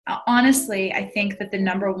honestly, I think that the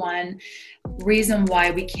number one reason why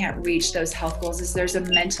we can't reach those health goals is there's a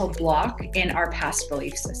mental block in our past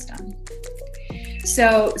belief system.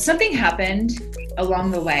 So something happened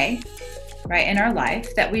along the way, right, in our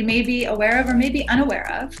life that we may be aware of or maybe unaware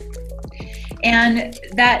of. And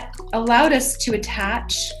that allowed us to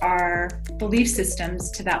attach our belief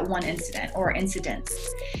systems to that one incident or incidents.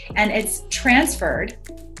 And it's transferred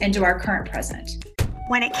into our current present.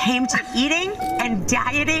 When it came to eating and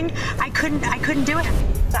dieting, I couldn't do it.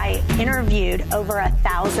 I interviewed over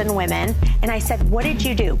 1,000 women and I said, what did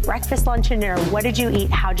you do? Breakfast, lunch, and dinner. What did you eat?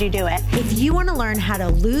 How'd you do it? If you want to learn how to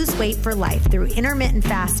lose weight for life through intermittent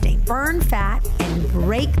fasting, burn fat, and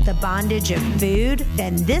break the bondage of food,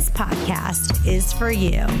 then this podcast is for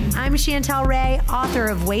you. I'm Chantel Ray, author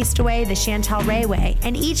of Waste Away, The Chantel Ray Way,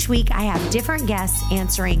 and each week I have different guests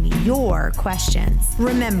answering your questions.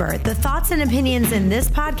 Remember, the thoughts and opinions in this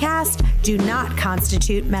podcast do not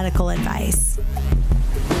constitute medical advice.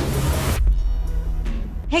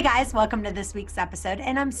 Hey guys, welcome to this week's episode,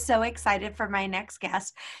 and I'm so excited for my next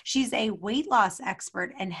guest. She's a weight loss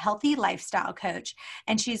expert and healthy lifestyle coach,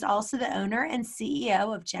 and she's also the owner and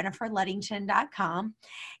CEO of JenniferLuddington.com,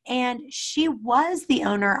 and she was the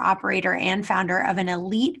owner, operator, and founder of an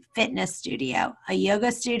elite fitness studio, a yoga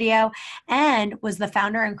studio, and was the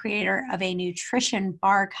founder and creator of a nutrition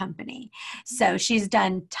bar company. So she's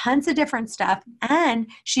done tons of different stuff, and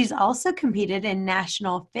she's also competed in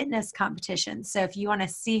national fitness competitions. So if you want to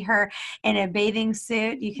see her in a bathing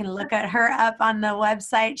suit, you can look at her up on the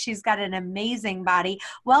website. She's got an amazing body.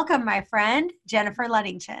 Welcome, my friend, Jennifer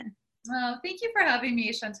Luddington. Well, thank you for having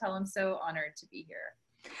me, Chantel. I'm so honored to be here.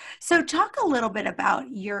 So talk a little bit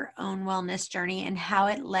about your own wellness journey and how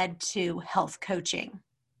it led to health coaching.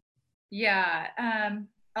 Yeah,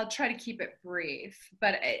 I'll try to keep it brief,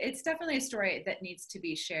 but it's definitely a story that needs to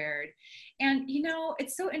be shared. And, you know,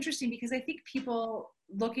 it's so interesting because I think people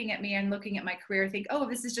looking at me and looking at my career think, oh,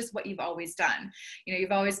 this is just what you've always done. You know,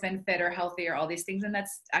 you've always been fit or healthy or all these things. And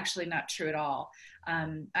that's actually not true at all.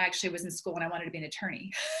 I actually was in school and I wanted to be an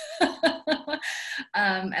attorney.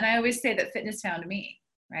 And I always say that fitness found me,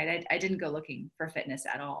 right? I didn't go looking for fitness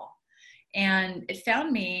at all. And it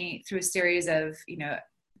found me through a series of, you know,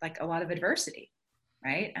 like a lot of adversity,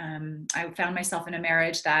 right? I found myself in a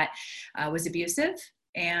marriage that was abusive.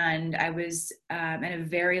 And I was in a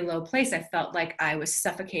very low place. I felt like I was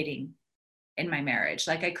suffocating in my marriage,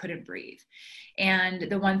 like I couldn't breathe.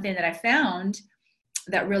 And the one thing that I found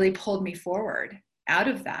that really pulled me forward out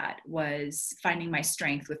of that was finding my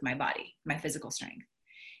strength with my body, my physical strength.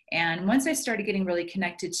 And once I started getting really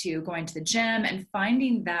connected to going to the gym and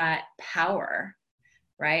finding that power,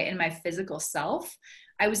 right, in my physical self,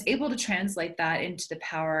 I was able to translate that into the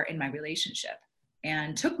power in my relationship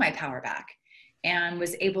and took my power back. And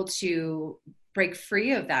was able to break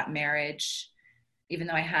free of that marriage, even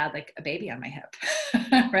though I had like a baby on my hip,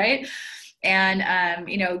 right? And,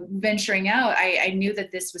 you know, venturing out, I knew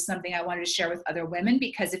that this was something I wanted to share with other women,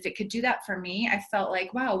 because if it could do that for me, I felt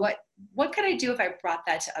like, wow, what could I do if I brought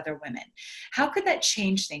that to other women? How could that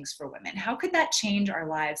change things for women? How could that change our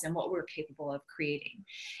lives and what we're capable of creating?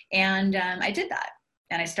 And I did that.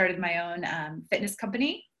 And I started my own fitness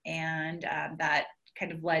company, and that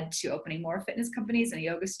kind of led to opening more fitness companies and a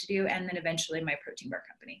yoga studio, and then eventually my protein bar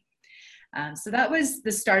company. So that was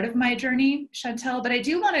the start of my journey, Chantel, but I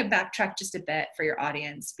do want to backtrack just a bit for your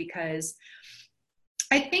audience, because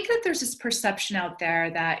I think that there's this perception out there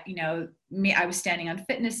that, you know, I was standing on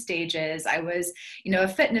fitness stages. I was, you know, a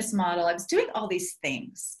fitness model. I was doing all these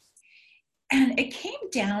things. And it came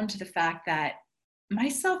down to the fact that my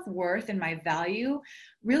self-worth and my value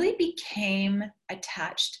really became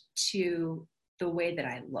attached to the way that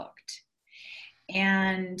I looked.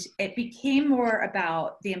 And it became more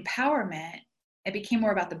about the empowerment. It became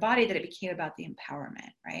more about the body than it became about the empowerment,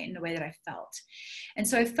 right? In the way that I felt. And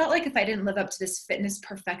so I felt like if I didn't live up to this fitness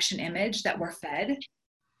perfection image that we're fed,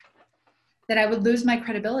 that I would lose my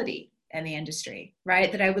credibility in the industry,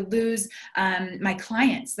 right? That I would lose my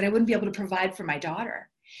clients, that I wouldn't be able to provide for my daughter.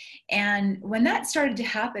 And when that started to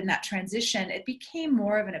happen, that transition, it became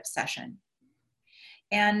more of an obsession.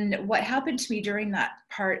 And what happened to me during that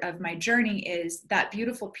part of my journey is that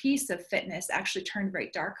beautiful piece of fitness actually turned very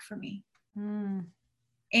dark for me.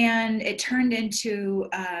 And it turned into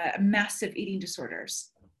massive eating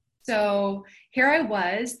disorders. So here I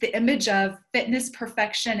was, the image of fitness,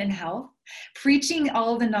 perfection, and health, preaching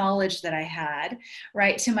all the knowledge that I had,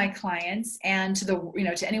 right, to my clients and to the, you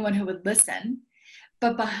know, to anyone who would listen.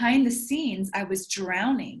 But behind the scenes, I was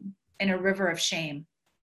drowning in a river of shame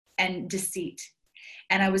and deceit.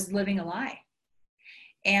 And I was living a lie.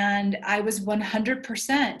 And I was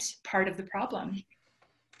 100% part of the problem.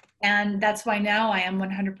 And that's why now I am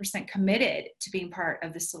 100% committed to being part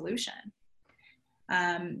of the solution.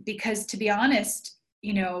 Because to be honest,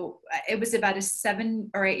 you know, it was about a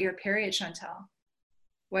 7 or 8 year period, Chantel,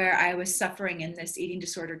 where I was suffering in this eating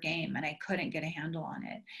disorder game and I couldn't get a handle on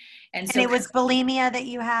it. And so it was bulimia that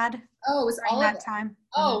you had? Oh, it was all that of it. time.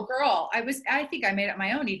 Oh, girl. I think I made up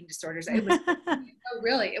my own eating disorders. It was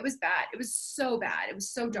really, it was bad. It was so bad. It was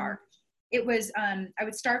so dark. It was, I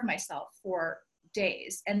would starve myself for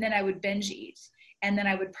days, and then I would binge eat, and then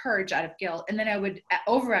I would purge out of guilt, and then I would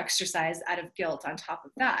over-exercise out of guilt on top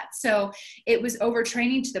of that. So it was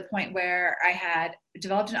overtraining to the point where I had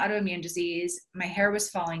developed an autoimmune disease. My hair was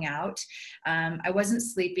falling out. I wasn't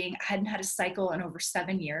sleeping. I hadn't had a cycle in over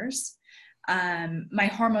 7 years. My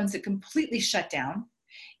hormones had completely shut down,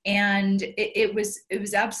 and it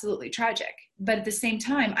was absolutely tragic. But at the same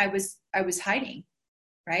time, I was hiding.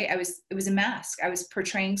 Right? It was a mask. I was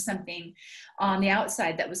portraying something on the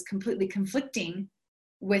outside that was completely conflicting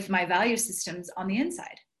with my value systems on the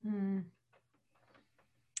inside. Mm.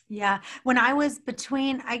 Yeah. When I was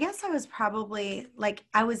I guess I was probably like,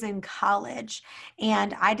 I was in college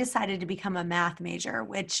and I decided to become a math major,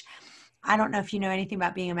 which I don't know if you know anything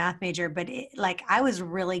about being a math major, but I was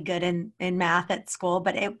really good in math at school,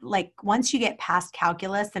 but once you get past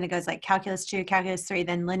calculus, then it goes like calculus 2, calculus 3,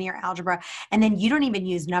 then linear algebra, and then you don't even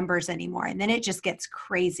use numbers anymore. And then it just gets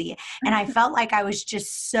crazy. And I felt like I was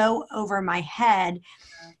just so over my head.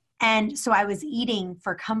 And so I was eating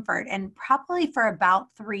for comfort, and probably for about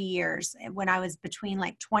 3 years when I was between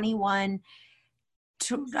like 20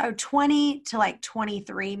 to like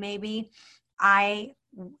 23, maybe, I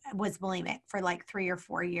was bulimic for like 3 or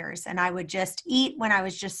 4 years. And I would just eat when I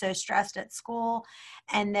was just so stressed at school.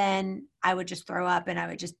 And then I would just throw up, and I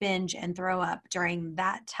would just binge and throw up during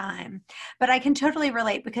that time. But I can totally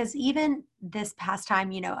relate, because even this past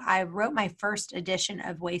time, you know, I wrote my first edition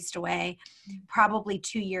of Waste Away probably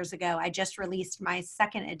 2 years ago. I just released my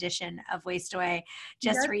second edition of Waste Away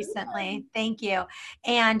just recently. Thank you.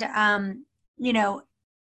 And, you know,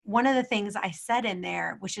 one of the things I said in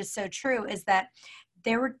there, which is so true, is that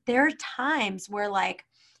there are times where, like,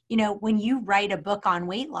 you know, when you write a book on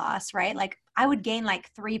weight loss, right? Like I would gain like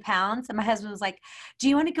 3 pounds, and my husband was like, "Do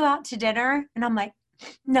you want to go out to dinner?" And I'm like,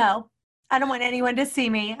 "No, I don't want anyone to see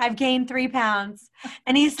me. I've gained 3 pounds."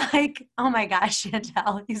 And he's like, "Oh my gosh,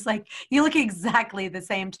 Chantel." He's like, "You look exactly the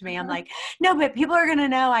same to me." I'm like, "No, but people are going to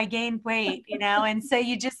know I gained weight, you know?" And so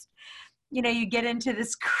you just, you know, you get into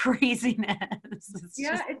this craziness.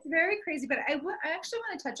 It's very crazy. But I actually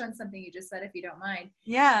want to touch on something you just said, if you don't mind.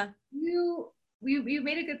 Yeah. You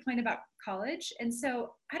made a good point about college. And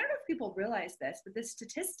so I don't know if people realize this, but the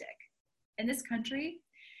statistic in this country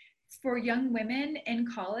for young women in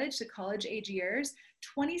college, the college age years,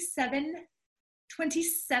 27%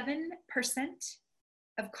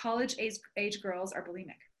 of college age girls are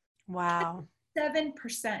bulimic. Wow. 7%.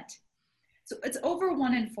 So it's over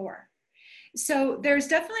 1 in 4. So there's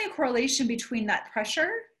definitely a correlation between that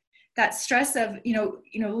pressure, that stress of, you know,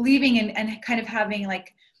 leaving and kind of having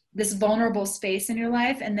like this vulnerable space in your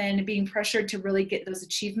life, and then being pressured to really get those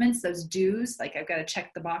achievements, those dues, like I've got to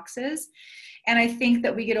check the boxes. And I think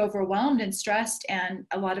that we get overwhelmed and stressed, and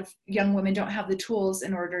a lot of young women don't have the tools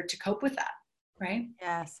in order to cope with that. Right?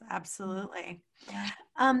 Yes, absolutely. Yeah.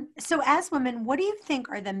 So as women, what do you think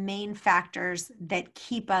are the main factors that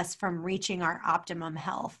keep us from reaching our optimum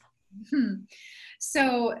health?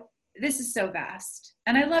 So this is so vast.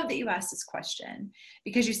 And I love that you asked this question,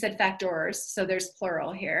 because you said factors. So there's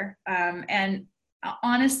plural here. And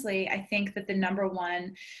honestly, I think that the number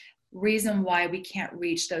one reason why we can't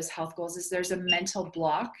reach those health goals is there's a mental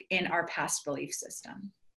block in our past belief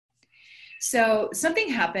system. So something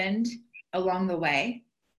happened along the way,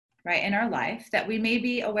 right, in our life that we may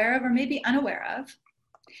be aware of or maybe unaware of.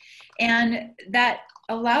 And that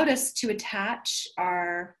allowed us to attach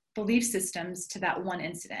our belief systems to that one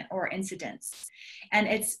incident or incidents. And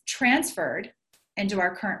it's transferred into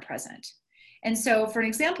our current present. And so for an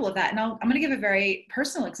example of that, and I'm going to give a very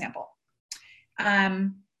personal example.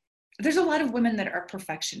 There's a lot of women that are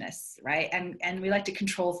perfectionists, right? And we like to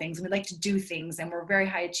control things, and we like to do things, and we're very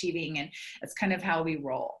high achieving, and that's kind of how we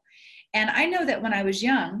roll. And I know that when I was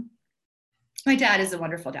young, my dad is a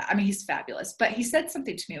wonderful dad. I mean, he's fabulous, but he said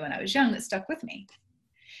something to me when I was young that stuck with me.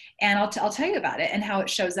 And I'll tell you about it and how it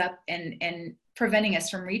shows up in preventing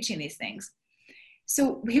us from reaching these things.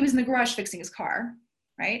 So he was in the garage fixing his car,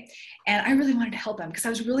 right? And I really wanted to help him because I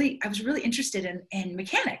was really interested in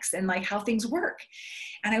mechanics and like how things work.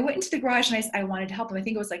 And I went into the garage and I wanted to help him. I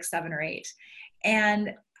think it was like 7 or 8.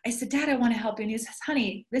 And I said, "Dad, I want to help you." And he says,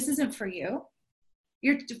 "Honey, this isn't for you.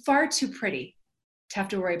 You're far too pretty to have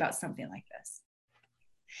to worry about something like this."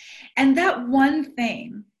 And that one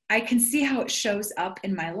thing, I can see how it shows up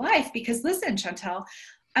in my life because listen, Chantel,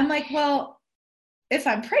 I'm like, well, if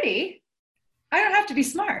I'm pretty, I don't have to be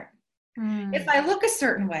smart. If I look a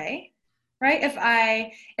certain way, right? If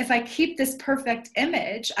I keep this perfect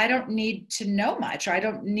image, I don't need to know much, or I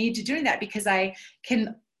don't need to do that because I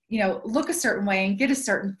can, look a certain way and get a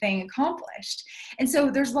certain thing accomplished. And so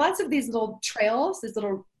there's lots of these little trails, these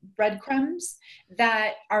little breadcrumbs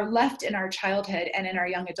that are left in our childhood and in our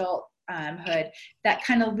young adult hood that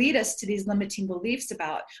kind of lead us to these limiting beliefs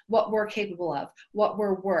about what we're capable of, what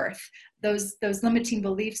we're worth, those limiting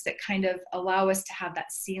beliefs that kind of allow us to have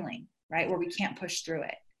that ceiling, right, where we can't push through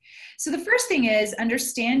it. So the first thing is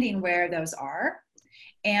understanding where those are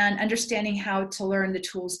and understanding how to learn the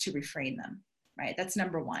tools to reframe them, right? That's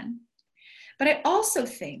number one. But I also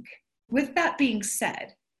think, with that being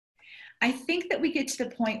said, I think that we get to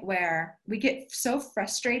the point where we get so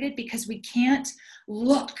frustrated because we can't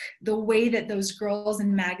look the way that those girls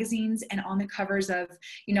in magazines and on the covers of,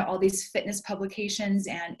 all these fitness publications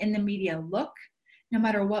and in the media look, no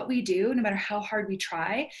matter what we do, no matter how hard we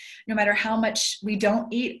try, no matter how much we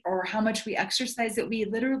don't eat or how much we exercise, that we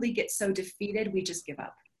literally get so defeated, we just give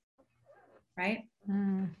up, right?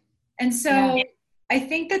 And so I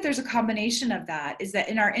think that there's a combination of that, is that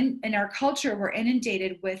in our culture, we're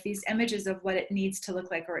inundated with these images of what it needs to look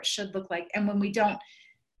like or it should look like. And when we don't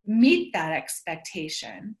meet that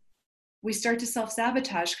expectation, we start to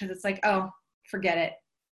self-sabotage because it's like, oh, forget it.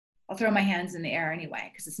 I'll throw my hands in the air anyway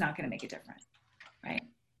because it's not going to make a difference, right?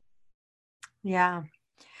 Yeah.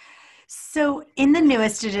 So in the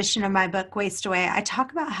newest edition of my book, Waste Away, I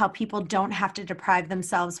talk about how people don't have to deprive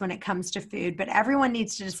themselves when it comes to food, but everyone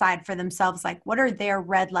needs to decide for themselves, like, what are their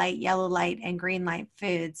red light, yellow light, and green light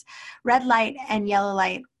foods? Red light and yellow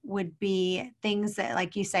light would be things that,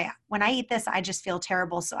 like you say, when I eat this, I just feel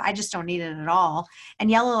terrible, so I just don't eat it at all.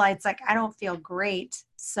 And yellow light's like, I don't feel great,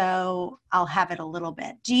 so I'll have it a little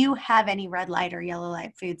bit. Do you have any red light or yellow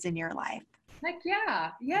light foods in your life? Like,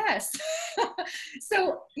 yeah, yes.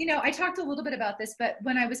 So, I talked a little bit about this, but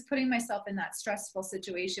when I was putting myself in that stressful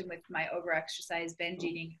situation with my overexercise, binge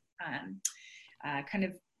eating, kind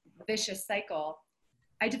of vicious cycle,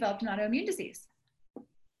 I developed an autoimmune disease.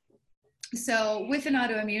 So with an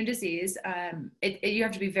autoimmune disease, you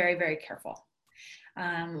have to be very, very careful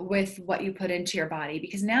with what you put into your body,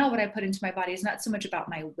 because now what I put into my body is not so much about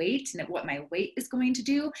my weight and what my weight is going to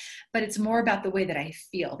do, but it's more about the way that I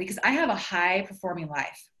feel, because I have a high performing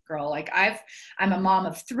life, girl. Like I'm a mom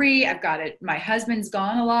of 3. I've got it. My husband's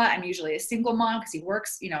gone a lot. I'm usually a single mom because he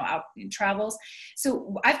works, out and travels.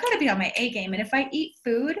 So I've got to be on my A game. And if I eat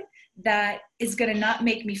food that is going to not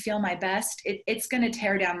make me feel my best, it's going to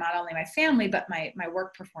tear down not only my family, but my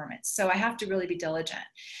work performance. So I have to really be diligent.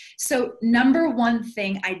 So number one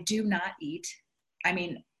thing I do not eat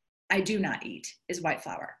is white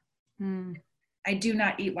flour. I do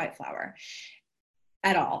not eat white flour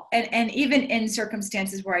at all. And even in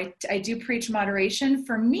circumstances where I do preach moderation,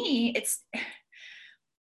 for me,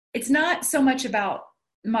 it's not so much about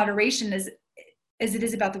moderation as it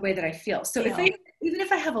is about the way that I feel. So even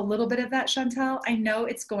if I have a little bit of that, Chantel, I know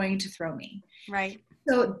it's going to throw me. Right.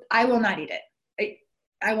 So I will not eat it.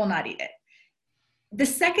 I will not eat it. The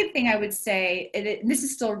second thing I would say, and this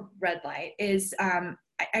is still red light, is I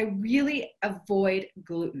really avoid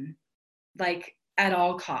gluten, like at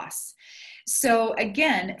all costs. So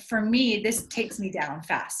again, for me, this takes me down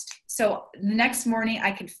fast. So the next morning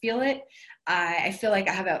I can feel it. I feel like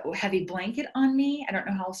I have a heavy blanket on me. I don't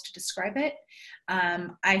know how else to describe it.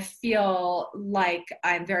 I feel like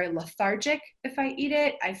I'm very lethargic if I eat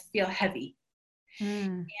it. I feel heavy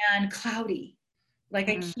and cloudy. Like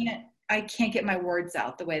I can't get my words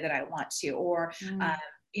out the way that I want to, or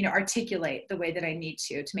articulate the way that I need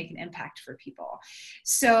to make an impact for people.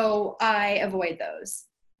 So I avoid those.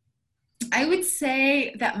 I would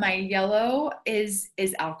say that my yellow is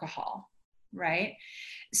alcohol, right?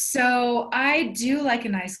 So I do like a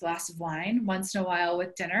nice glass of wine once in a while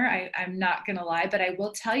with dinner. I'm not going to lie, but I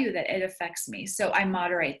will tell you that it affects me. So I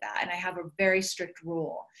moderate that. And I have a very strict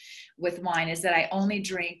rule with wine, is that I only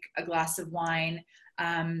drink a glass of wine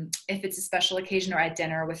if it's a special occasion or at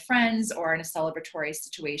dinner with friends or in a celebratory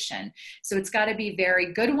situation. So it's got to be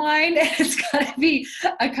very good wine. It's got to be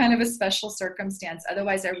a kind of a special circumstance.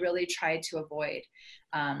 Otherwise, I really try to avoid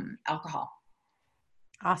alcohol.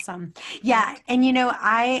 Awesome. Yeah. And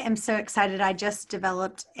I am so excited. I just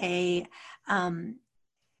developed a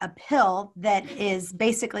a pill that is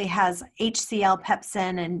basically has HCl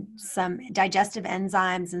pepsin and some digestive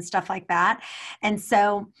enzymes and stuff like that. And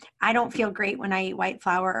so I don't feel great when I eat white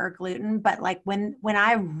flour or gluten, but like when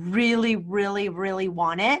I really, really, really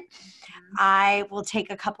want it, I will take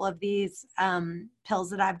a couple of these pills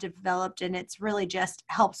that I've developed, and it's really just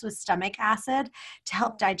helps with stomach acid to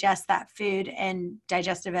help digest that food and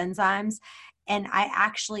digestive enzymes. And I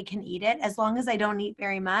actually can eat it as long as I don't eat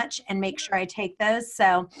very much and make sure I take those.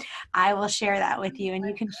 So I will share that with you, and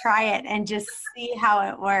you can try it and just see how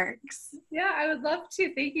it works. Yeah, I would love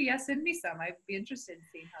to. Thank you. Yes, send me some. I'd be interested in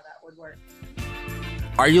seeing how that would work.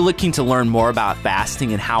 Are you looking to learn more about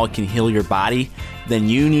fasting and how it can heal your body? Then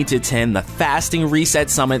you need to attend the Fasting Reset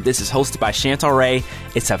Summit. This is hosted by Chantel Ray.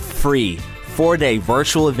 It's a free 4-day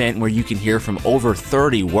virtual event where you can hear from over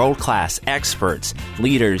 30 world-class experts,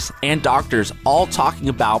 leaders, and doctors all talking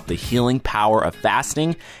about the healing power of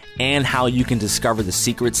fasting and how you can discover the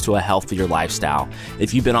secrets to a healthier lifestyle.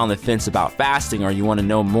 If you've been on the fence about fasting or you want to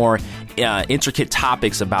know more intricate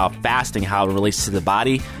topics about fasting, how it relates to the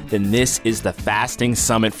body, then this is the Fasting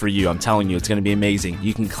Summit for you. I'm telling you, it's going to be amazing.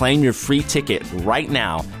 You can claim your free ticket right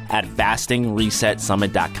now at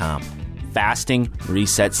fastingresetsummit.com.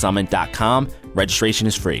 fastingresetsummit.com. Registration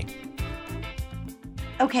is free.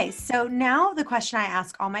 Okay, so now the question I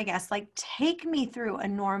ask all my guests, like, take me through a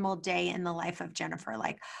normal day in the life of Jennifer.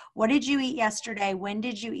 Like, what did you eat yesterday? When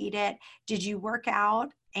did you eat it? Did you work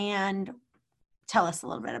out? And tell us a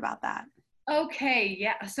little bit about that. Okay,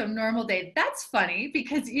 yeah. So normal day. That's funny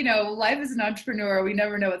because, life as an entrepreneur, we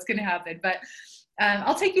never know what's going to happen. But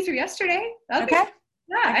I'll take you through yesterday. Okay.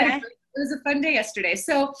 Yeah, okay. It was a fun day yesterday.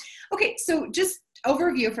 So just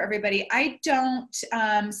overview for everybody. I don't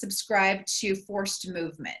subscribe to forced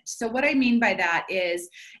movement. So what I mean by that is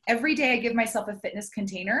every day I give myself a fitness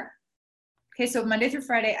container. Okay, so Monday through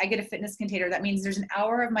Friday, I get a fitness container. That means there's an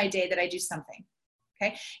hour of my day that I do something.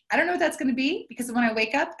 Okay, I don't know what that's going to be because when I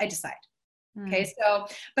wake up, I decide. Okay, so,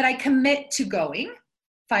 but I commit to going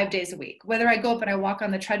 5 days a week. Whether I go up and I walk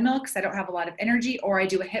on the treadmill because I don't have a lot of energy, or I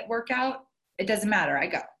do a HIIT workout, it doesn't matter. I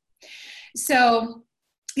go. So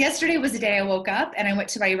yesterday was the day I woke up and I went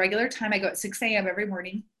to my regular time. I go at 6 a.m. every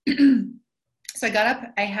morning. So I got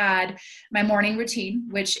up, I had my morning routine,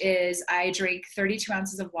 which is I drink 32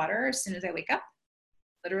 ounces of water as soon as I wake up,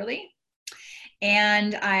 literally.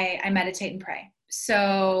 And I meditate and pray.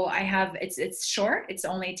 So I have, it's short, it's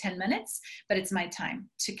only 10 minutes, but it's my time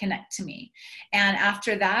to connect to me. And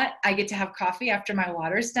after that, I get to have coffee after my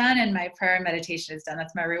water's done and my prayer and meditation is done.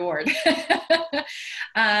 That's my reward.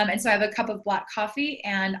 And so I have a cup of black coffee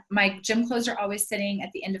and my gym clothes are always sitting at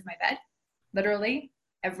the end of my bed, literally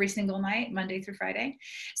every single night, Monday through Friday.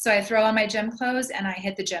 So I throw on my gym clothes and I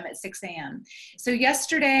hit the gym at 6 a.m. So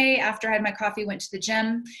yesterday, after I had my coffee, went to the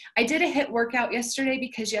gym. I did a HIIT workout yesterday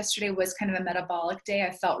because yesterday was kind of a metabolic day.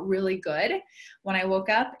 I felt really good when I woke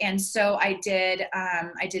up. And so I did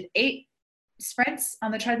 8 sprints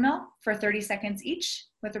on the treadmill for 30 seconds each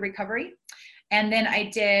with a recovery. And then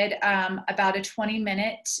I did about a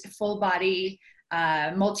 20-minute full body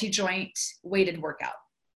multi-joint weighted workout.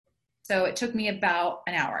 So it took me about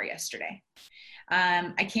an hour yesterday.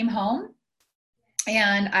 I came home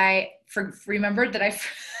and I remembered that I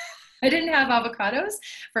didn't have avocados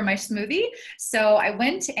for my smoothie. So I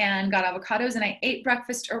went and got avocados and I ate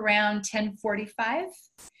breakfast around 10:45.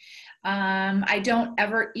 I don't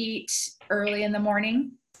ever eat early in the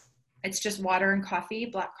morning. It's just water and coffee,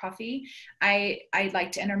 black coffee. I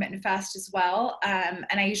like to intermittent fast as well. And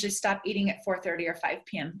I usually stop eating at 4:30 or 5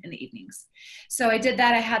 p.m. in the evenings. So I did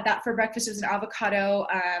that. I had that for breakfast. It was an avocado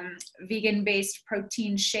vegan-based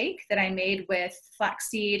protein shake that I made with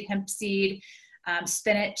flaxseed, hemp seed,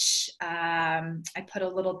 spinach. I put a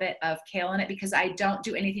little bit of kale in it because I don't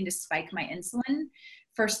do anything to spike my insulin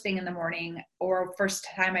first thing in the morning or first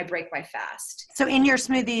time I break my fast. So in your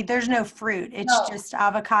smoothie, there's no fruit. It's just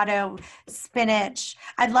avocado, spinach.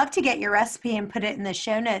 I'd love to get your recipe and put it in the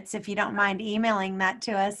show notes if you don't mind emailing that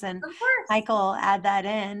to us, and Michael will add that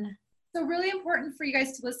in. So really important for you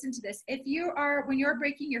guys to listen to this. When you're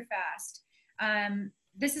breaking your fast,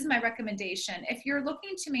 this is my recommendation. If you're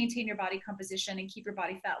looking to maintain your body composition and keep your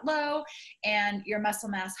body fat low and your muscle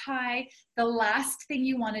mass high, the last thing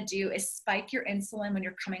you want to do is spike your insulin when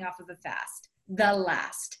you're coming off of a fast. The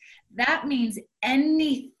last. That means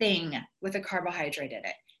anything with a carbohydrate in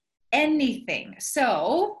it. Anything.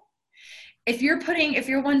 So if you're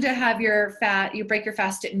one to have your fat, you break your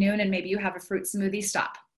fast at noon and maybe you have a fruit smoothie,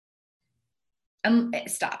 stop.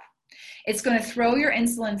 Stop. It's going to throw your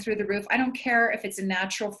insulin through the roof. I don't care if it's a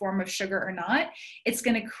natural form of sugar or not. It's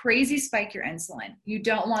going to crazy spike your insulin. You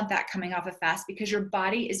don't want that coming off a fast because your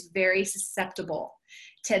body is very susceptible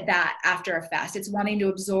to that after a fast. It's wanting to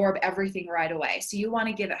absorb everything right away. So you want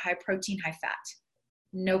to give it high protein, high fat,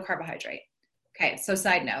 no carbohydrate. Okay. So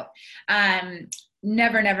side note,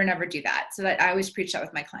 never do that. So that I always preach that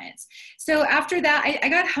with my clients. So after that, I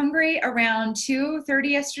got hungry around 2:30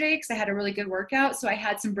 yesterday because I had a really good workout. So I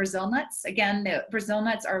had some Brazil nuts. Again, the Brazil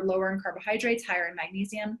nuts are lower in carbohydrates, higher in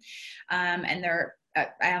magnesium. And I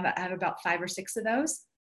have about 5 or 6 of those.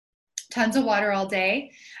 Tons of water all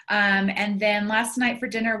day. And then last night for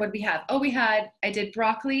dinner, what did we have? I did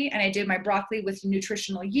broccoli, and I did my broccoli with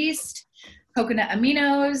nutritional yeast, coconut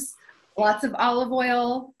aminos, lots of olive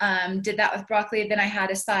oil, did that with broccoli. Then I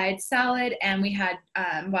had a side salad, and we had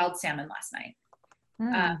wild salmon last night.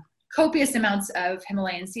 Copious amounts of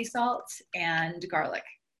Himalayan sea salt and garlic.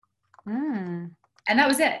 And that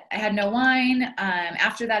was it. I had no wine.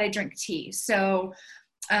 After that, I drank tea. So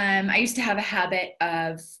I used to have a habit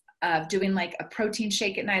of doing like a protein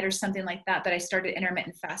shake at night or something like that, but I started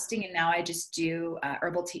intermittent fasting, and now I just do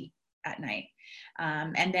herbal tea at night.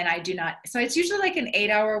 And then I do not, so it's usually like an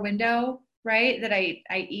 8-hour window, right? That I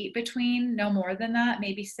eat between, no more than that,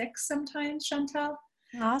 maybe 6 sometimes, Chantel.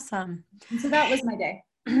 Awesome. And so that was my day.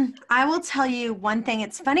 I will tell you one thing.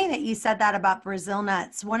 It's funny that you said that about Brazil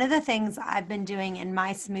nuts. One of the things I've been doing in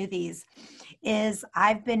my smoothies is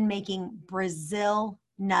I've been making Brazil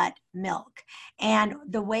nut milk. And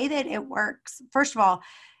the way that it works, first of all,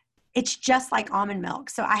 it's just like almond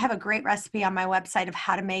milk. So I have a great recipe on my website of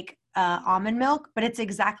how to make almond milk, but it's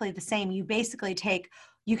exactly the same. You basically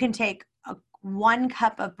you can take 1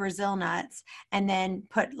 cup of Brazil nuts and then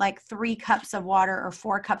put like 3 cups of water or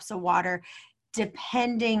 4 cups of water,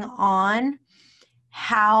 depending on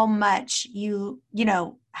how much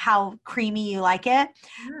how creamy you like it.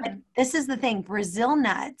 But this is the thing, Brazil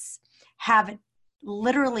nuts have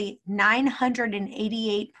literally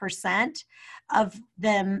 988% of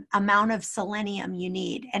the amount of selenium you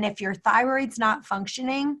need. And if your thyroid's not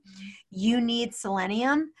functioning, you need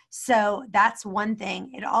selenium. So that's one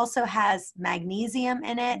thing. It also has magnesium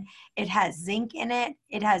in it. It has zinc in it.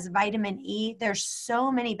 It has vitamin E. There's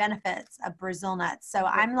so many benefits of Brazil nuts. So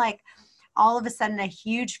I'm like, all of a sudden a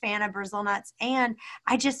huge fan of Brazil nuts, and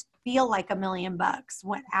I just feel like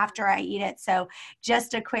 $1,000,000 after I eat it. So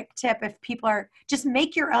just a quick tip, if people just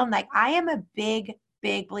make your own. Like, I am a big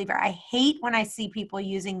believer. I hate when I see people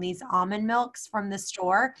using these almond milks from the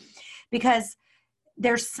store, because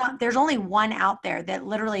there's only one out there that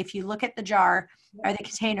literally, if you look at the jar or the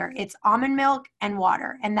container, it's almond milk and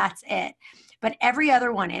water, and that's it. But every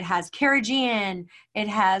other one, it has carrageenan, it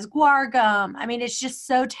has guar gum. I mean, it's just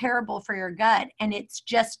so terrible for your gut, and it's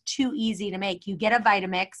just too easy to make. You get a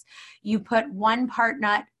Vitamix, you put 1 part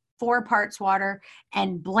nut, 4 parts water,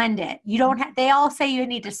 and blend it. You don't have, they all say you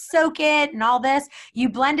need to soak it and all this. You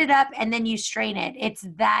blend it up and then you strain it. It's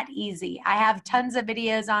that easy. I have tons of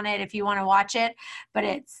videos on it if you want to watch it, but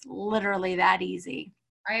it's literally that easy.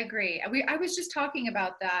 I agree. I was just talking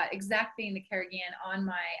about that exact thing, the carrageenan, on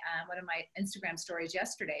my one of my Instagram stories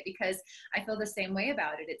yesterday, because I feel the same way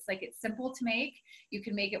about it. It's like, it's simple to make. You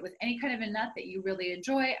can make it with any kind of a nut that you really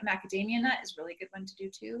enjoy. Macadamia nut is a really good one to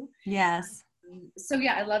do too. Yes. So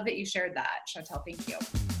yeah, I love that you shared that, Chantel. Thank you.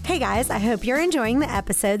 Hey guys, I hope you're enjoying the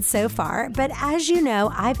episode so far, but as you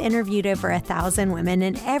know, I've interviewed over 1,000 women,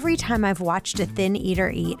 and every time I've watched a thin eater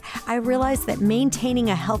eat, I realize that maintaining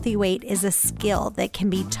a healthy weight is a skill that can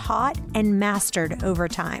be taught and mastered over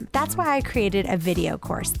time. That's why I created a video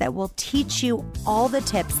course that will teach you all the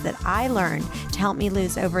tips that I learned to help me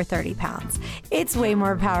lose over 30 pounds. It's way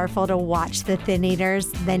more powerful to watch the Thin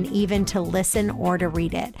Eaters than even to listen or to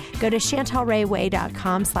read it. Go to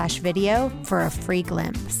chantelrayway.com/video for a free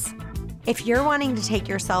glimpse. If you're wanting to take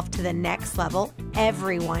yourself to the next level,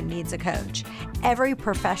 everyone needs a coach. Every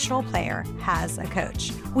professional player has a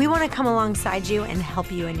coach. We want to come alongside you and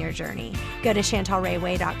help you in your journey. Go to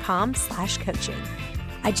chantelrayway.com/coaching.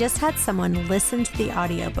 I just had someone listen to the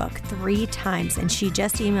audiobook 3 times, and she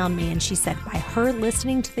just emailed me and she said by her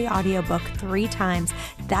listening to the audiobook 3 times,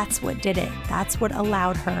 that's what did it. That's what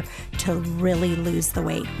allowed her to really lose the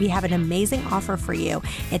weight. We have an amazing offer for you.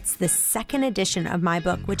 It's the 2nd edition of my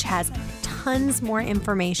book, which has tons more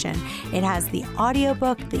information. It has the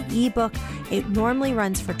audiobook, the ebook. It normally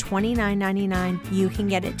runs for $29.99. You can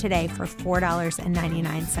get it today for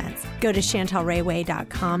 $4.99. Go to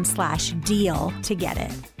chantelrayway.com/deal to get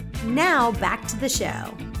it. Now back to the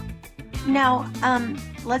show. Now,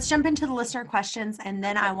 let's jump into the listener questions, and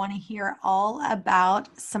then I want to hear all about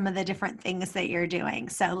some of the different things that you're doing.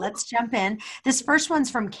 So let's jump in. This first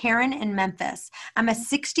one's from Karen in Memphis. I'm a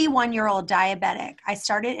 61-year-old diabetic. I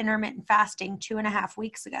started intermittent fasting 2.5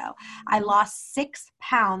 weeks ago. I lost 6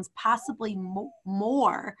 pounds, possibly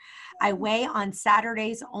more. I weigh on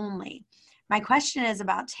Saturdays only. My question is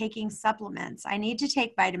about taking supplements. I need to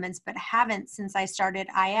take vitamins, but haven't since I started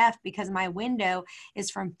IF because my window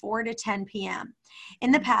is from 4 to 10 p.m.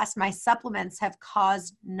 In the past, my supplements have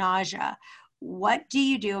caused nausea. What do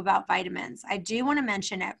you do about vitamins? I do want to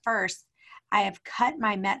mention at first, I have cut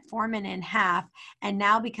my metformin in half, and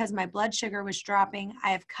now because my blood sugar was dropping, I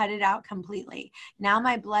have cut it out completely. Now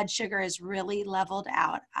my blood sugar is really leveled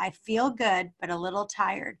out. I feel good, but a little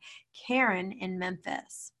tired. Karen in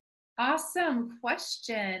Memphis. Awesome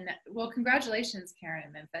question. Well, congratulations, Karen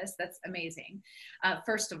in Memphis. That's amazing,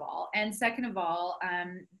 first of all. And second of all,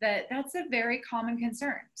 that's a very common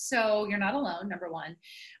concern. So you're not alone, number one.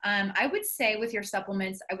 I would say with your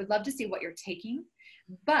supplements, I would love to see what you're taking,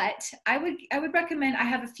 but I would recommend, I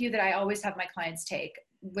have a few that I always have my clients take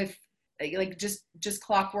with like just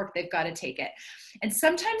clockwork. They've got to take it. And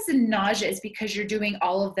sometimes the nausea is because you're doing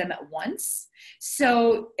all of them at once.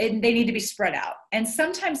 So they need to be spread out. And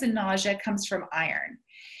sometimes the nausea comes from iron.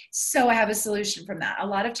 So I have a solution from that. A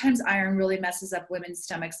lot of times iron really messes up women's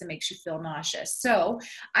stomachs and makes you feel nauseous. So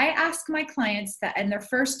I ask my clients that in their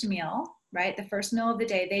first meal, right, the first meal of the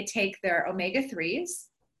day, they take their omega-3s.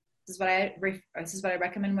 This is what I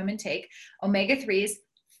recommend women take. Omega-3s,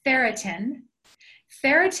 ferritin.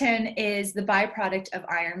 Ferritin is the byproduct of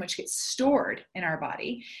iron, which gets stored in our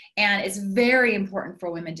body, and it's very important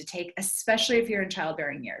for women to take, especially if you're in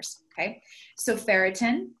childbearing years, okay? So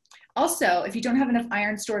ferritin. Also, if you don't have enough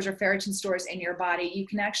iron stores or ferritin stores in your body, you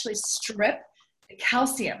can actually strip the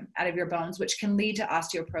calcium out of your bones, which can lead to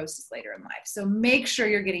osteoporosis later in life. So make sure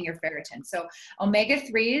you're getting your ferritin. So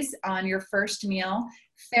omega-3s on your first meal,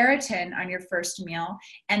 ferritin on your first meal,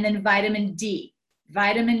 and then vitamin D.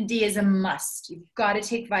 Vitamin D is a must. You've got to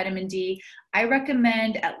take vitamin D. I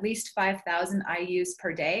recommend at least 5,000 IUs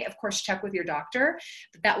per day. Of course, check with your doctor,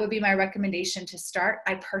 but that would be my recommendation to start.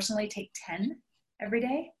 I personally take 10 every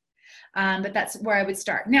day, but that's where I would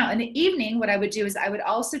start. Now, in the evening, what I would do is I would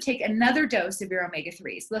also take another dose of your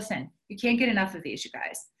omega-3s. Listen, you can't get enough of these, you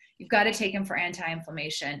guys. You've got to take them for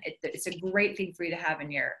anti-inflammation. It's a great thing for you to have in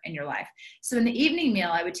your life. So in the evening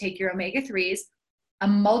meal, I would take your omega-3s, a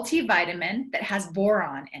multivitamin that has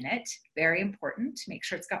boron in it, very important, make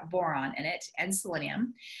sure it's got boron in it, and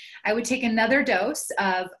selenium. I would take another dose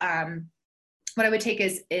of, what I would take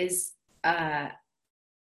is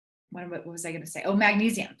what was I going to say? Oh,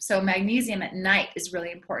 magnesium. So magnesium at night is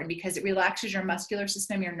really important because it relaxes your muscular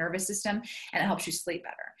system, your nervous system, and it helps you sleep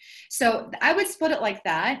better. So I would split it like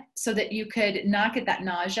that so that you could not get that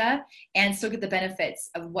nausea and still get the benefits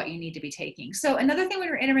of what you need to be taking. So another thing when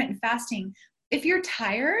you're intermittent fasting, if you're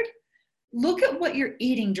tired, look at what you're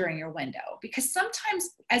eating during your window, because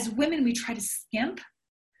sometimes as women, we try to skimp,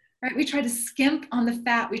 right? We try to skimp on the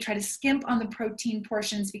fat. We try to skimp on the protein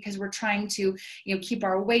portions because we're trying to, keep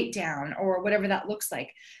our weight down or whatever that looks like.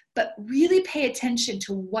 But really pay attention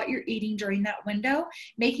to what you're eating during that window.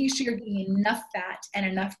 Making sure you're getting enough fat and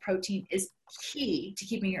enough protein is key to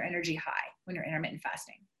keeping your energy high when you're intermittent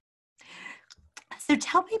fasting. So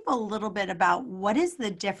tell people a little bit about what is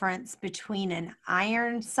the difference between an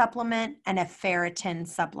iron supplement and a ferritin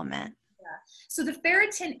supplement? Yeah. So the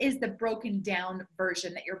ferritin is the broken down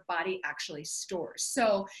version that your body actually stores.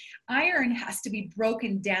 So iron has to be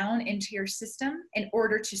broken down into your system in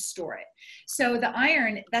order to store it. So the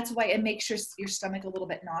iron, that's why it makes your stomach a little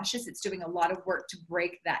bit nauseous. It's doing a lot of work to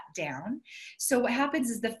break that down. So what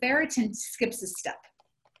happens is the ferritin skips a step.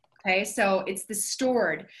 Okay, so it's the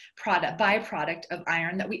stored byproduct of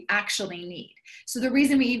iron that we actually need. So the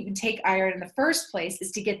reason we even take iron in the first place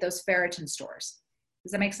is to get those ferritin stores.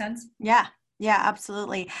 Does that make sense? Yeah,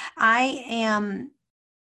 absolutely. I am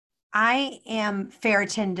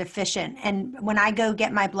ferritin deficient. And when I go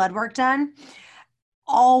get my blood work done,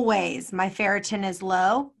 always my ferritin is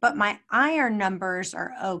low, but my iron numbers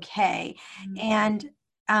are okay. Mm-hmm. And,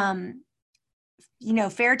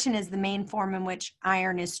 ferritin is the main form in which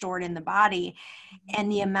iron is stored in the body.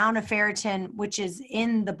 And the amount of ferritin, which is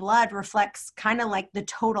in the blood, reflects kind of like the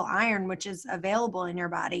total iron, which is available in your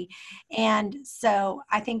body. And so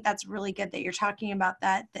I think that's really good that you're talking about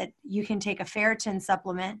that you can take a ferritin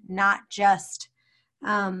supplement, not just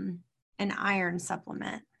an iron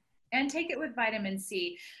supplement. And take it with vitamin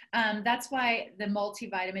C. That's why taking the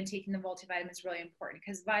multivitamin is really important,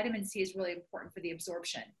 because vitamin C is really important for the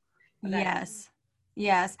absorption. Yes.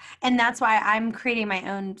 Yes. And that's why I'm creating my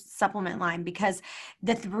own supplement line, because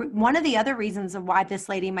one of the other reasons of why this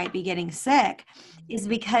lady might be getting sick is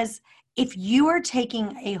because if you are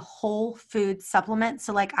taking a whole food supplement,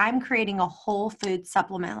 so like I'm creating a whole food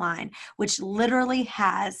supplement line, which literally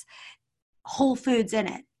has whole foods in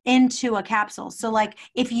it into a capsule. So like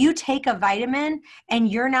if you take a vitamin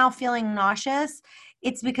and you're now feeling nauseous,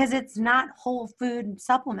 it's because it's not whole food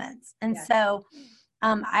supplements. And so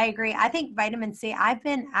I agree. I think vitamin C, I've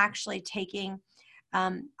been actually taking,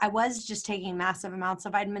 I was just taking massive amounts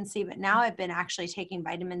of vitamin C, but now I've been actually taking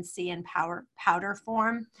vitamin C in powder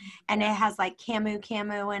form, and it has like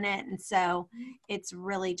camu in it. And so it's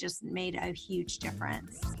really just made a huge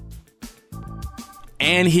difference.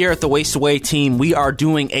 And here at the Waist Away team, we are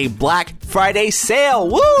doing a Black Friday sale.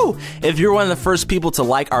 Woo! If you're one of the first people to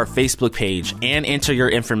like our Facebook page and enter your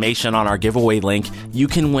information on our giveaway link, you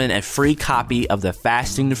can win a free copy of the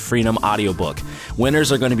Fasting to Freedom audiobook.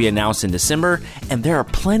 Winners are going to be announced in December, and there are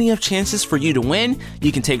plenty of chances for you to win.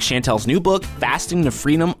 You can take Chantel's new book, Fasting to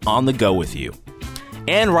Freedom, on the go with you.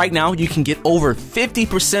 And right now, you can get over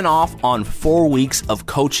 50% off on 4 weeks of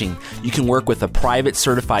coaching. You can work with a private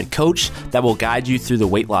certified coach that will guide you through the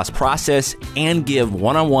weight loss process and give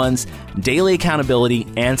one-on-ones, daily accountability,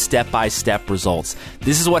 and step-by-step results.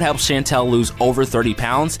 This is what helps Chantel lose over 30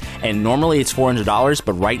 pounds, and normally it's $400,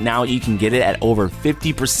 but right now you can get it at over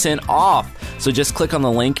 50% off. So just click on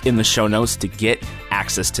the link in the show notes to get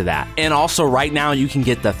access to that. And also right now, you can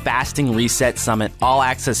get the Fasting Reset Summit All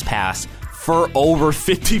Access Pass for over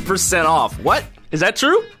 50% off. What? Is that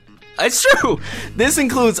true? It's true. This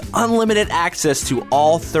includes unlimited access to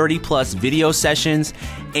all 30 plus video sessions.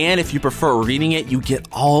 And if you prefer reading it, you get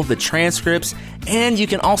all the transcripts. And you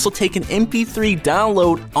can also take an MP3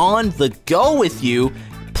 download on the go with you,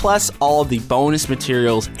 plus all of the bonus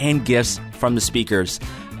materials and gifts from the speakers.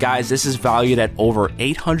 Guys, this is valued at over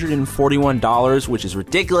 $841, which is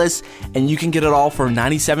ridiculous. And you can get it all for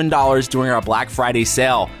 $97 during our Black Friday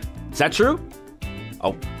sale. Is that true?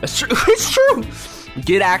 Oh, that's true. It's true.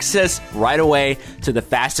 Get access right away to the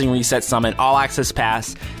Fasting Reset Summit All Access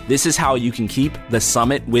Pass. This is how you can keep the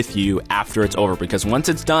summit with you after it's over, because once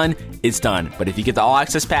it's done, it's done. But if you get the All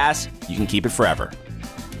Access Pass, you can keep it forever.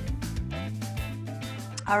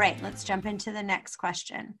 All right, let's jump into the next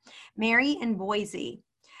question. Mary in Boise.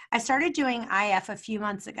 I started doing IF a few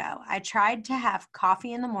months ago. I tried to have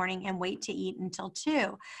coffee in the morning and wait to eat until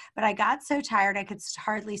 2, but I got so tired I could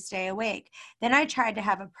hardly stay awake. Then I tried to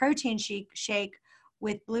have a protein shake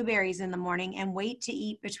with blueberries in the morning and wait to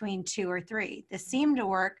eat between 2 or 3. This seemed to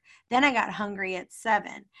work. Then I got hungry at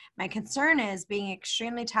 7. My concern is being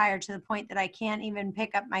extremely tired to the point that I can't even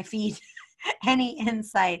pick up my feet. Any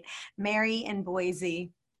insight? Mary in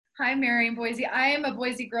Boise. Hi, Mary in Boise. I am a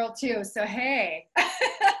Boise girl too, so hey.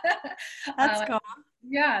 That's cool.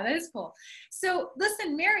 Yeah, that is cool. So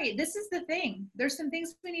listen, Mary, this is the thing. There's some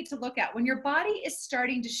things we need to look at. When your body is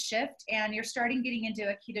starting to shift and you're starting getting into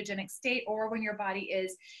a ketogenic state, or when your body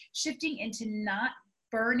is shifting into not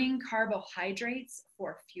burning carbohydrates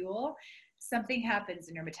for fuel, something happens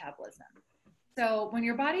in your metabolism. So when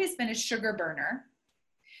your body has been a sugar burner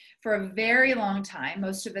for a very long time,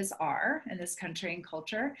 most of us are in this country and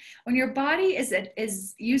culture, when your body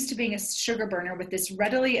is used to being a sugar burner with this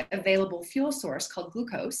readily available fuel source called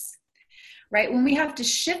glucose, right? When we have to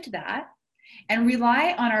shift that and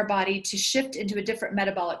rely on our body to shift into a different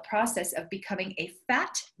metabolic process of becoming a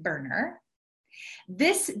fat burner,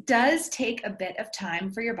 this does take a bit of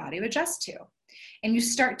time for your body to adjust to. And you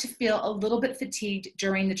start to feel a little bit fatigued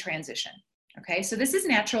during the transition. Okay, so this is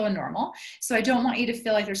natural and normal. So I don't want you to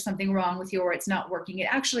feel like there's something wrong with you or it's not working.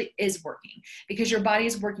 It actually is working, because your body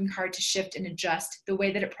is working hard to shift and adjust the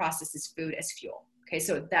way that it processes food as fuel. Okay,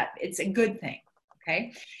 so that it's a good thing.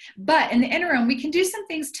 Okay, but in the interim, we can do some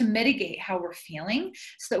things to mitigate how we're feeling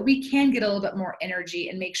so that we can get a little bit more energy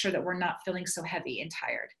and make sure that we're not feeling so heavy and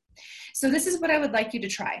tired. So this is what I would like you to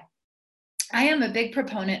try. I am a big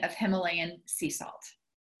proponent of Himalayan sea salt.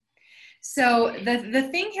 So the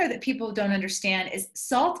thing here that people don't understand is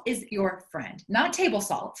salt is your friend, not table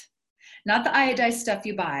salt, not the iodized stuff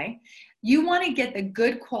you buy. You want to get the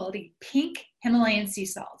good quality pink Himalayan sea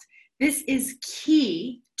salt. This is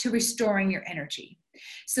key to restoring your energy.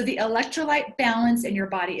 So the electrolyte balance in your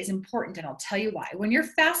body is important, and I'll tell you why. When you're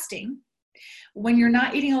fasting, when you're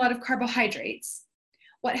not eating a lot of carbohydrates,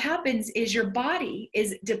 what happens is your body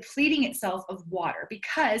is depleting itself of water,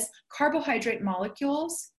 because carbohydrate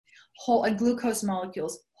molecules and glucose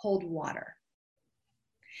molecules hold water.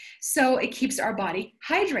 So it keeps our body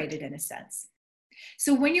hydrated in a sense.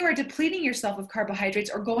 So when you are depleting yourself of carbohydrates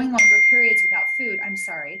or going longer periods without food, I'm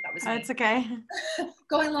sorry, that was me. It's okay.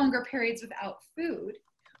 Going longer periods without food,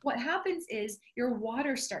 what happens is your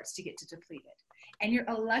water starts to get depleted and your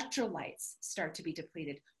electrolytes start to be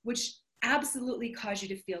depleted, which absolutely cause you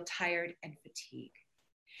to feel tired and fatigued.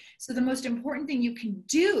 So the most important thing you can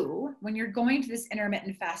do when you're going to this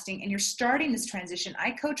intermittent fasting and you're starting this transition, I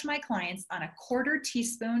coach my clients on a 1/4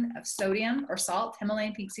 teaspoon of sodium or salt,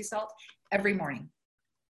 Himalayan pink sea salt, every morning.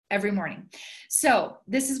 Every morning. So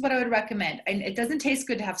this is what I would recommend. And it doesn't taste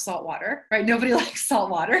good to have salt water, right? Nobody likes salt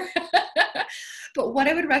water. But what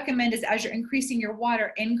I would recommend is as you're increasing your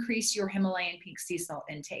water, increase your Himalayan pink sea salt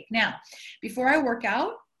intake. Now, before I work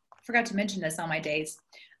out, I forgot to mention this on my days,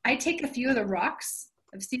 I take a few of the rocks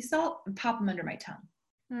of sea salt and pop them under my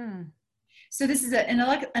tongue. So this is an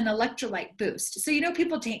electrolyte boost. So,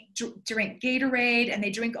 people drink Gatorade and they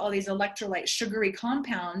drink all these electrolyte sugary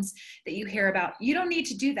compounds that you hear about. You don't need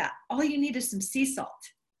to do that. All you need is some sea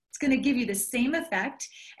salt. It's going to give you the same effect.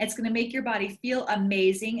 It's going to make your body feel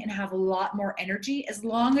amazing and have a lot more energy as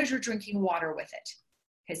long as you're drinking water with it.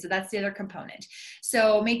 Okay, so that's the other component.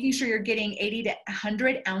 So making sure you're getting 80 to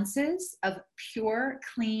 100 ounces of pure,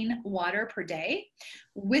 clean water per day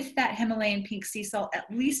with that Himalayan pink sea salt, at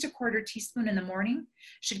least a 1/4 teaspoon in the morning,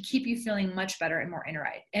 should keep you feeling much better and more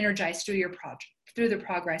energized through the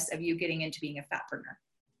progress of you getting into being a fat burner.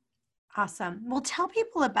 Awesome. Well, tell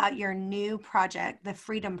people about your new project, the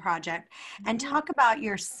Freedom Project, and talk about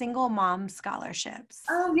your single mom scholarships.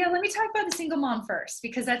 Oh yeah, let me talk about the single mom first,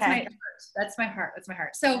 because that's my heart. That's my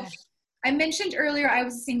heart. So I mentioned earlier, I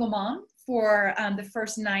was a single mom for the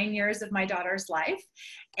first 9 years of my daughter's life,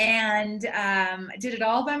 and did it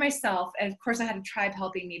all by myself. And of course I had a tribe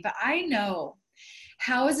helping me, but I know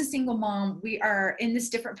how as a single mom, we are in this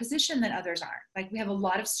different position than others are. Like we have a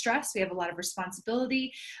lot of stress, we have a lot of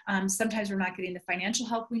responsibility. Sometimes we're not getting the financial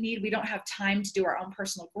help we need. We don't have time to do our own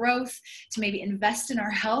personal growth, to maybe invest in our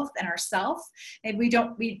health and ourselves. And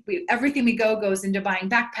everything we goes into buying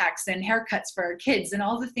backpacks and haircuts for our kids and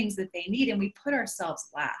all the things that they need. And we put ourselves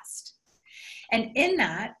last. And in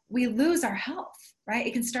that, we lose our health. Right?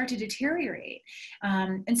 It can start to deteriorate.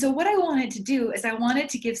 And so what I wanted to do is I wanted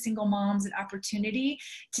to give single moms an opportunity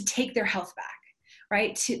to take their health back,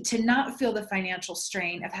 right? To not feel the financial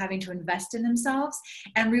strain of having to invest in themselves,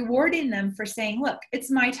 and rewarding them for saying, look, it's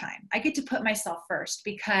my time. I get to put myself first,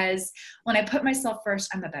 because when I put myself first,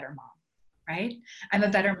 I'm a better mom, right? I'm a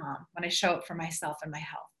better mom when I show up for myself and my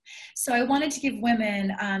health. So I wanted to give women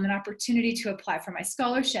an opportunity to apply for my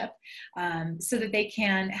scholarship so that they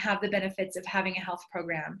can have the benefits of having a health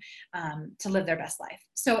program to live their best life.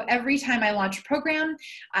 So every time I launch a program,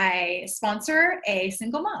 I sponsor a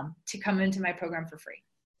single mom to come into my program for free.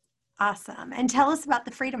 Awesome. And tell us about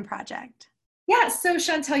the Freedom Project. Yeah, so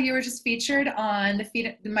Chantel, you were just featured on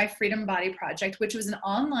my Freedom Body Project, which was an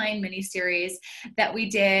online mini-series that we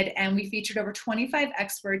did, and we featured over 25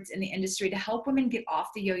 experts in the industry to help women get off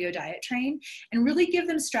the yo-yo diet train and really give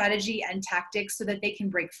them strategy and tactics so that they can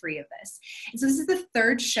break free of this. And so this is the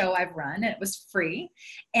 3rd show I've run. It was free,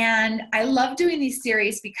 and I love doing these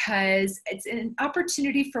series because it's an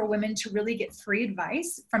opportunity for women to really get free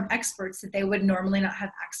advice from experts that they would normally not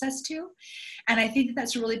have access to. And I think that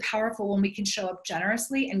that's really powerful when we can show up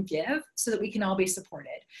generously and give so that we can all be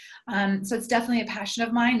supported. So it's definitely a passion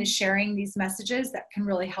of mine, is sharing these messages that can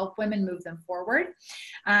really help women move them forward.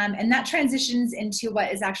 And that transitions into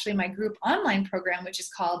what is actually my group online program, which is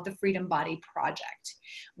called the Freedom Body Project,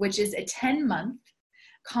 which is a 10-month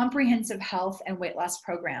comprehensive health and weight loss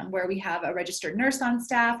program where we have a registered nurse on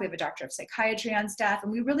staff, we have a doctor of psychiatry on staff,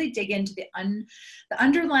 and we really dig into the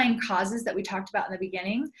underlying causes that we talked about in the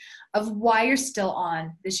beginning of why you're still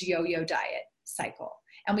on this yo-yo diet cycle.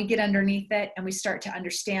 And we get underneath it and we start to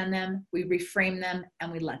understand them, we reframe them,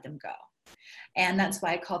 and we let them go. And that's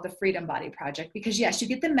why I call it the Freedom Body Project, because yes, you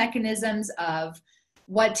get the mechanisms of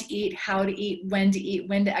what to eat, how to eat, when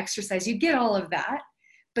to exercise, you get all of that,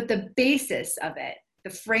 but the basis of it, the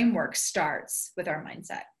framework, starts with our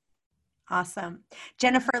mindset. Awesome.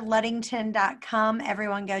 JenniferLuddington.com.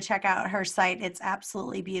 Everyone go check out her site. It's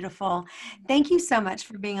absolutely beautiful. Thank you so much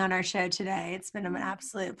for being on our show today. It's been an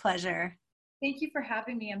absolute pleasure. Thank you for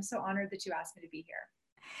having me. I'm so honored that you asked me to be here.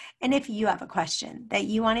 And if you have a question that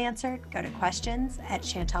you want answered, go to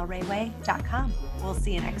questions@ChantelRayway.com. We'll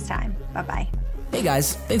see you next time. Bye-bye. Hey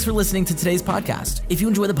guys, thanks for listening to today's podcast. If you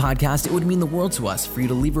enjoy the podcast, it would mean the world to us for you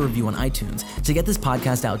to leave a review on iTunes to get this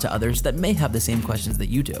podcast out to others that may have the same questions that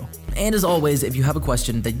you do. And as always, if you have a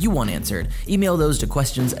question that you want answered, email those to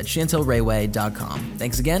questions@ChantelRayway.com.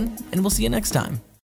 Thanks again, and we'll see you next time.